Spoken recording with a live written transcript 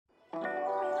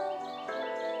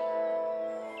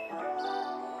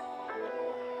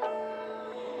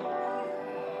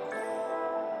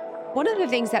One of the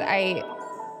things that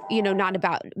not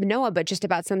about Noah, but just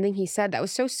about something he said that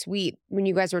was so sweet when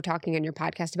you guys were talking on your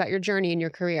podcast about your journey and your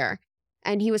career.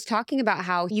 And he was talking about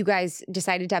how you guys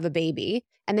decided to have a baby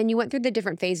and then you went through the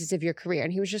different phases of your career.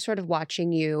 And he was just sort of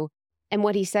watching you. And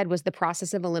what he said was the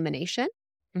process of elimination.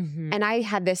 Mm-hmm. And I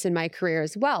had this in my career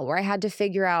as well, where I had to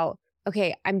figure out,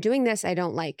 okay, I'm doing this, I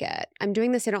don't like it. I'm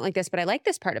doing this, I don't like this, but I like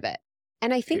this part of it.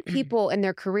 And I think people in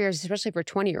their careers, especially for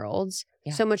 20-year-olds,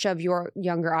 so much of your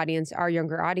younger audience, our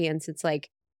younger audience, it's like,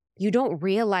 you don't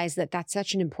realize that that's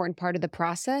such an important part of the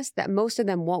process that most of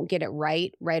them won't get it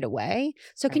right away.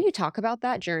 So can you talk about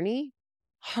that journey?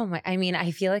 Oh my, I mean,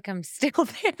 I feel like I'm still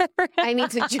there. I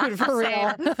need to do it for real.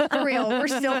 For real. We're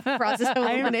still in the process of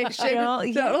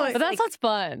elimination. But that's what's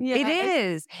fun. Yeah. It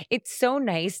is. It's so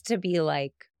nice to be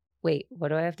like, wait, what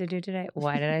do I have to do today?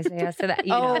 Why did I say yes to that?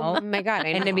 You know? Oh my God.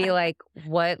 I know. And to be like,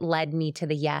 what led me to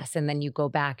the yes? And then you go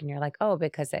back and you're like, oh,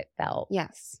 because it felt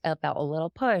a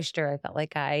little pushed, or I felt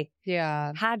like I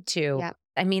had to. Yeah.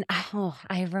 I mean,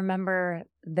 I remember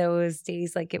those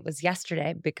days like it was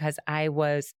yesterday, because I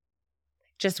was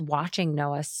just watching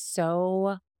Noah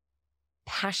so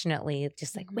passionately,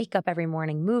 just like wake up every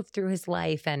morning, move through his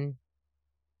life. And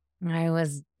I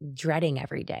was dreading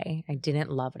every day. I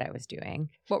didn't love what I was doing.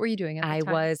 What were you doing at the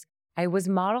time? I was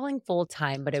modeling full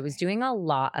time, but I was doing a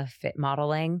lot of fit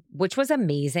modeling, which was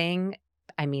amazing.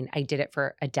 I mean, I did it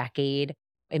for a decade.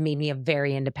 It made me a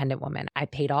very independent woman. I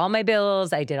paid all my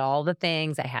bills. I did all the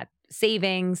things. I had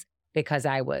savings because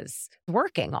I was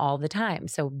working all the time.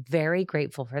 So very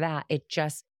grateful for that. It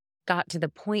just got to the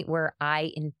point where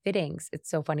in fittings, it's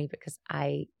so funny because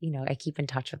I keep in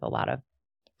touch with a lot of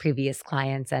previous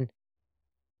clients, and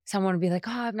someone would be like,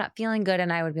 oh, I'm not feeling good.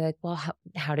 And I would be like, well,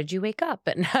 how did you wake up?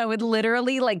 And I would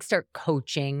literally like start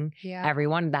coaching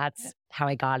everyone. That's how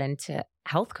I got into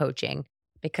health coaching,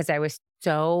 because I was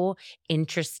so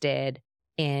interested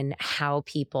in how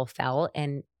people felt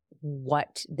and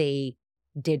what they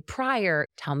did prior.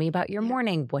 Tell me about your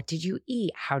morning. What did you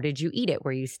eat? How did you eat it?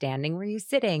 Were you standing? Were you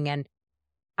sitting? And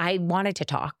I wanted to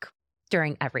talk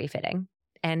during every fitting.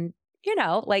 And,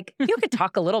 like you could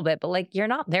talk a little bit, but like you're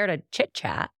not there to chit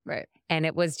chat. Right. And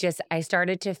it was just, I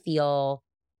started to feel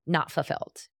not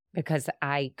fulfilled, because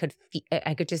I could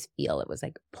just feel it was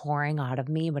like pouring out of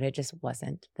me, but it just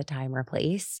wasn't the time or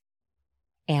place.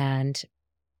 And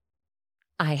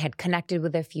I had connected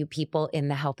with a few people in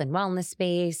the health and wellness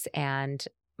space, and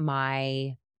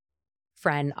my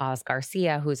friend Oz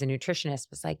Garcia, who's a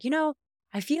nutritionist, was like,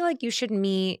 I feel like you should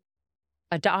meet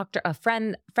a doctor, a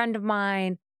friend of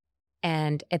mine.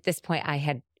 And at this point, I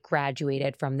had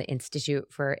graduated from the Institute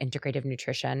for Integrative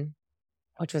Nutrition,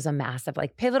 which was a massive,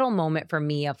 like, pivotal moment for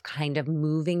me of kind of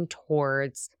moving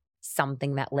towards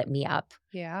something that lit me up.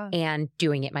 Yeah. And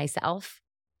doing it myself,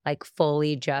 like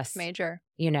fully just major.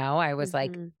 I was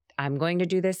like, I'm going to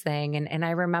do this thing. And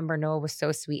I remember Noah was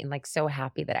so sweet and like so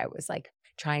happy that I was like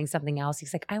trying something else.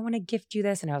 He's like, I want to gift you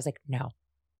this. And I was like, no,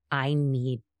 I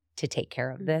need to take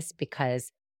care of this,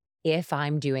 because if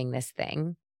I'm doing this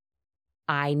thing,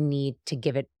 I need to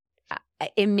give it.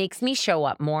 It makes me show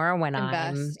up more when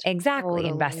I'm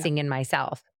investing in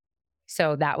myself.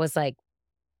 So that was like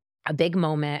a big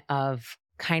moment of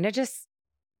kind of just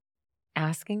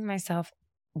asking myself,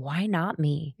 why not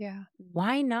me? Yeah.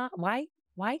 Why not? Why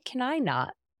can I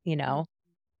not,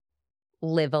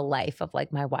 live a life of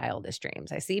like my wildest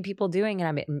dreams? I see people doing it.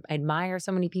 I admire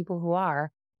so many people who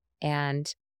are.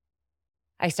 And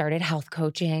I started health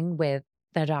coaching with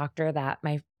the doctor that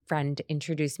my friend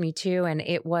introduced me to. And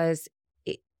it was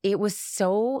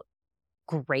so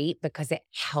great, because it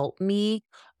helped me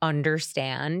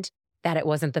understand that it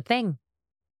wasn't the thing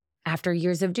after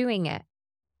years of doing it.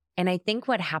 And I think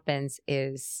what happens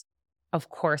is, of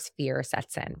course, fear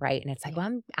sets in, right? And it's like, well,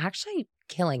 I'm actually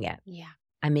killing it. Yeah.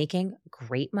 I'm making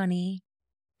great money.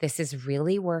 This is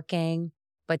really working,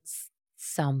 but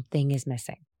something is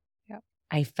missing. Yep.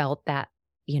 I felt that,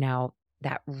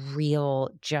 that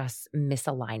real just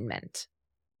misalignment.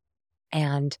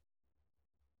 And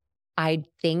I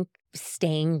think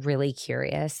staying really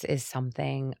curious is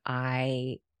something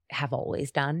I have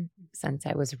always done since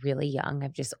I was really young.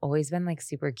 I've just always been like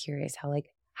super curious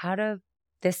how do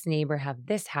this neighbor have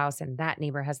this house and that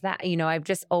neighbor has that? I've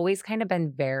just always kind of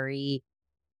been very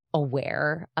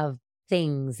aware of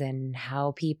things and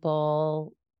how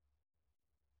people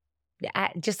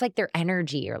just like their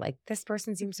energy, or like this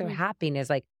person seems so happy and is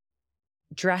like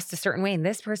dressed a certain way, and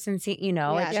this person it's just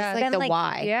like the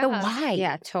why. The why.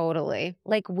 Yeah, totally.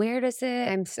 Like, where does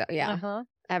it?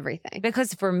 Everything.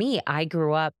 Because for me, I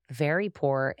grew up very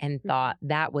poor and thought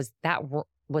that was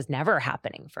never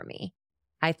happening for me.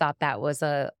 I thought that was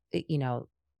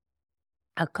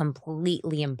a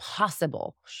completely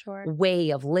impossible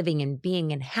way of living and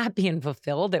being and happy and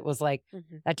fulfilled. It was like,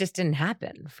 that just didn't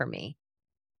happen for me.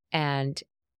 And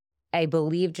I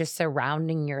believe just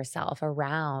surrounding yourself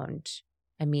around,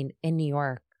 I mean, in New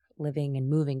York, living and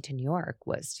moving to New York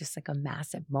was just like a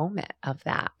massive moment of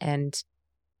that. And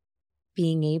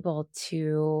being able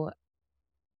to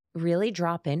really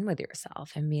drop in with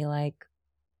yourself and be like,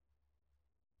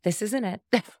 this isn't it.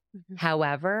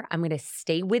 However, I'm going to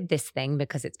stay with this thing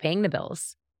because it's paying the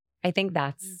bills. I think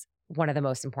that's one of the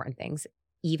most important things.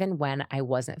 Even when I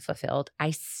wasn't fulfilled, I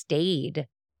stayed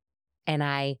and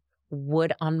I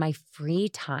would on my free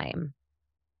time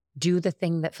do the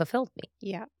thing that fulfilled me.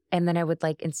 Yeah. And then I would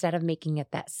like, instead of making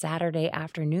it that Saturday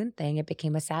afternoon thing, it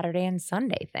became a Saturday and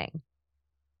Sunday thing.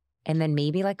 And then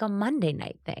maybe like a Monday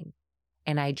night thing.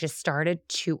 And I just started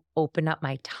to open up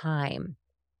my time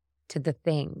to the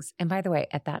things. And by the way,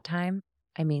 at that time,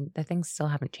 I mean, the things still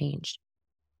haven't changed.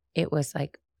 It was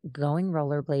like going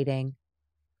rollerblading,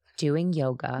 doing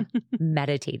yoga,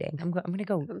 meditating. I'm going to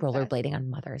go rollerblading on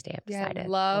Mother's Day. I've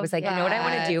decided. I was like, you know what I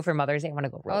want to do for Mother's Day? I want to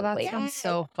go rollerblading. Oh, that sounds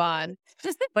so fun.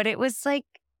 But it was like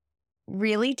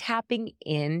really tapping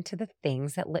into the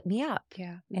things that lit me up.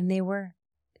 Yeah. And they were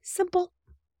simple,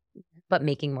 but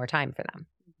making more time for them.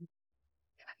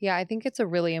 Yeah, I think it's a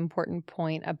really important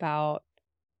point about,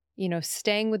 you know,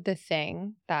 staying with the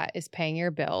thing that is paying your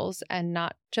bills, and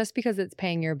not just because it's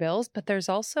paying your bills, but there's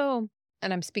also,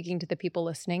 and I'm speaking to the people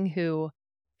listening who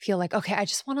feel like, okay, I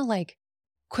just want to like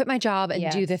quit my job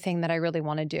and do the thing that I really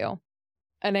want to do.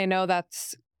 And I know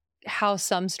that's how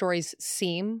some stories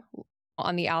seem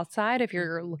on the outside if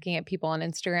you're looking at people on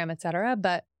Instagram, et cetera.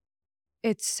 But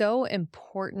it's so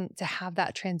important to have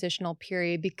that transitional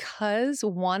period because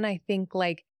one, I think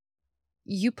like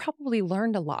you probably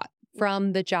learned a lot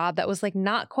from the job that was like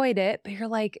not quite it, but you're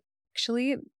like,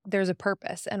 actually, there's a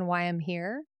purpose and why I'm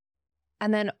here.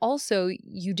 And then also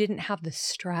you didn't have the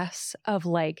stress of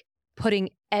like putting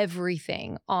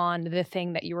everything on the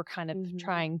thing that you were kind of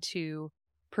trying to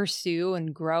pursue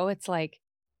and grow. It's like,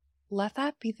 let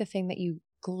that be the thing that you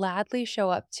gladly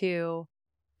show up to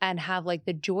and have like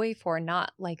the joy for,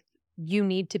 not like you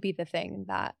need to be the thing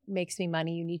that makes me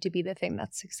money. You need to be the thing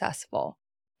that's successful.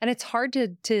 And it's hard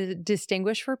to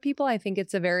distinguish for people. I think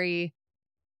it's a very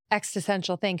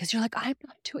existential thing because you're like, I'm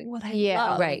not doing what I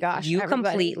love. Right. Gosh, you everybody.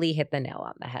 completely hit the nail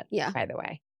on the head, by the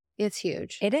way. It's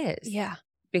huge. It is. Yeah.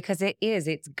 Because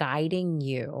it's guiding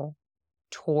you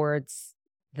towards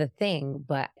the thing.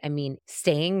 But I mean,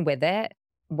 staying with it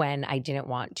when I didn't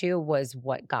want to was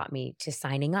what got me to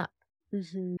signing up.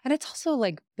 Mm-hmm. And it's also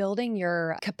like building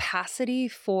your capacity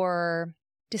for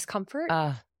discomfort.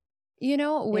 You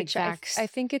know, which I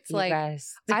think it's like,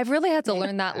 I've really had to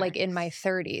learn that like in my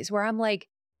 30s where I'm like,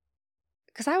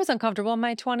 because I was uncomfortable in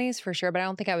my 20s for sure, but I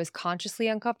don't think I was consciously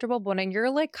uncomfortable. But when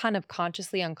you're like kind of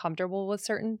consciously uncomfortable with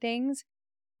certain things,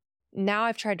 now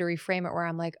I've tried to reframe it where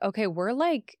I'm like, okay, we're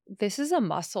like, this is a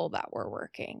muscle that we're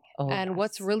working. And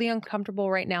what's really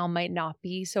uncomfortable right now might not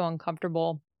be so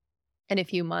uncomfortable in a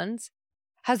few months.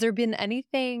 Has there been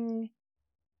anything,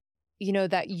 you know,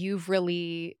 that you've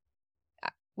really,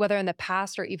 whether in the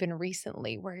past or even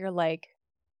recently, where you're like,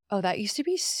 oh, that used to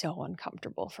be so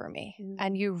uncomfortable for me.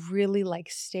 And you really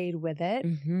like stayed with it.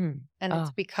 And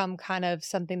it's become kind of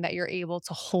something that you're able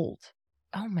to hold.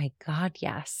 Oh my God,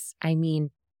 yes. I mean,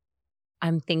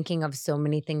 I'm thinking of so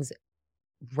many things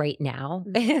right now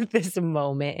at this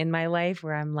moment in my life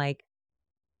where I'm like,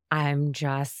 I'm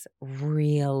just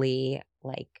really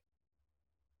like,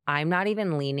 I'm not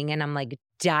even leaning in. I'm like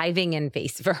diving in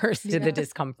face first to the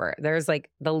discomfort. There's like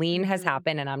the lean has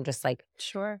happened and I'm just like,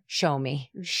 show me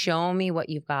what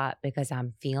you've got because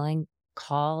I'm feeling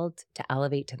called to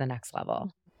elevate to the next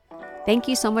level. Thank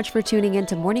you so much for tuning in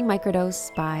to Morning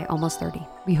Microdose by Almost 30.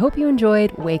 We hope you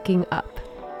enjoyed waking up.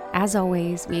 As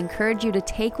always, we encourage you to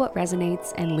take what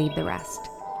resonates and leave the rest.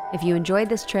 If you enjoyed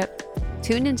this trip,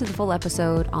 tune into the full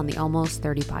episode on the Almost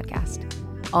 30 podcast.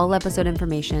 All episode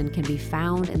information can be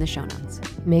found in the show notes.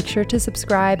 Make sure to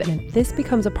subscribe, and if this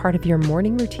becomes a part of your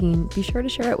morning routine, be sure to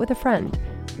share it with a friend.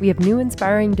 We have new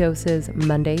inspiring doses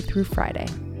Monday through Friday.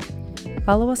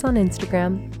 Follow us on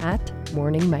Instagram at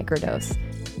Morning Microdose,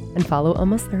 and follow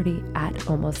Almost 30 at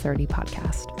Almost 30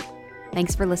 Podcast.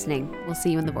 Thanks for listening. We'll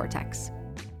see you in the vortex.